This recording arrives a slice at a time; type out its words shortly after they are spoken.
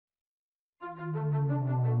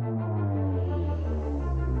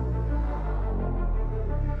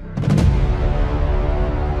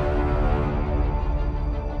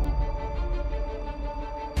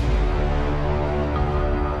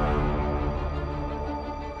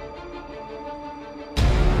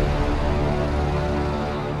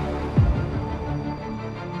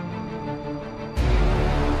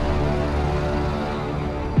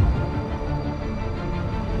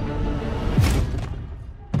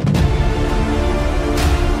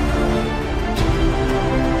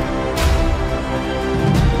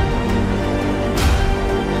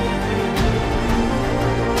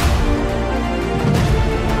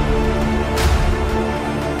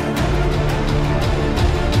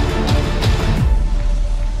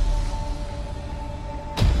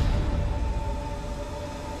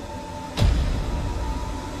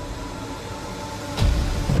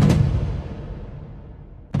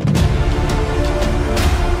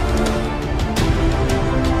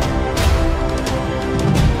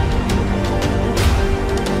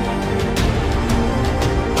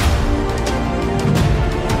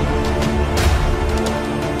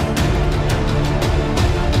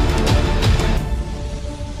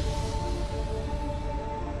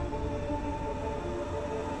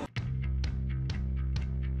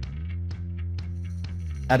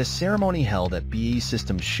At a ceremony held at BAE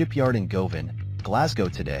Systems shipyard in Govan, Glasgow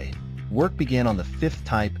today, work began on the 5th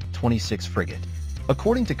Type 26 frigate.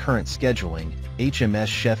 According to current scheduling, HMS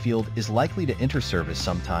Sheffield is likely to enter service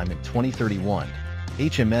sometime in 2031.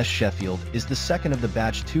 HMS Sheffield is the second of the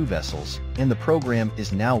Batch 2 vessels, and the program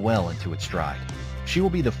is now well into its stride. She will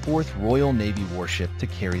be the 4th Royal Navy warship to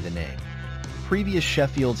carry the name. Previous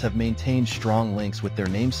Sheffields have maintained strong links with their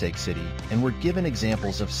namesake city and were given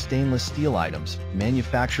examples of stainless steel items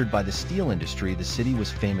manufactured by the steel industry the city was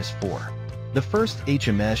famous for. The first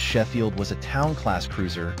HMS Sheffield was a town-class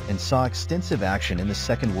cruiser and saw extensive action in the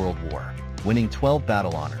Second World War, winning 12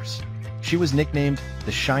 battle honors. She was nicknamed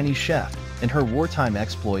the Shiny Sheff, and her wartime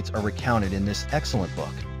exploits are recounted in this excellent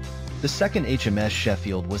book. The second HMS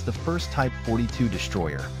Sheffield was the first Type 42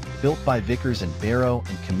 destroyer, built by Vickers and Barrow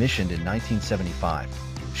and commissioned in 1975.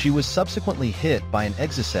 She was subsequently hit by an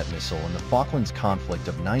Exocet missile in the Falklands conflict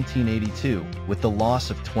of 1982, with the loss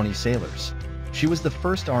of 20 sailors. She was the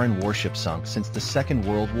first RN warship sunk since the Second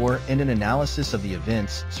World War, and an analysis of the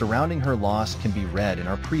events surrounding her loss can be read in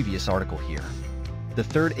our previous article here. The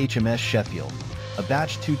third HMS Sheffield, a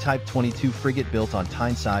Batch 2 Type 22 frigate built on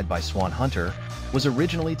Tyneside by Swan Hunter, was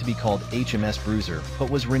originally to be called HMS Bruiser, but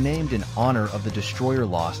was renamed in honor of the destroyer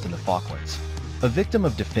lost in the Falklands. A victim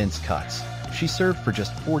of defense cuts, she served for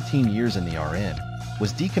just 14 years in the RN,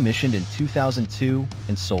 was decommissioned in 2002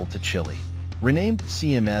 and sold to Chile. Renamed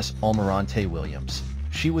CMS Almirante Williams,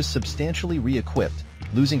 she was substantially re-equipped,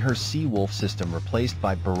 losing her Sea Wolf system replaced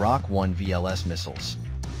by Barak 1 VLS missiles.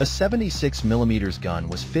 A 76mm gun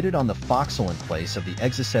was fitted on the forecastle in place of the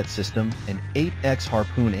Exocet system, and 8X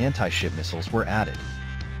Harpoon anti-ship missiles were added.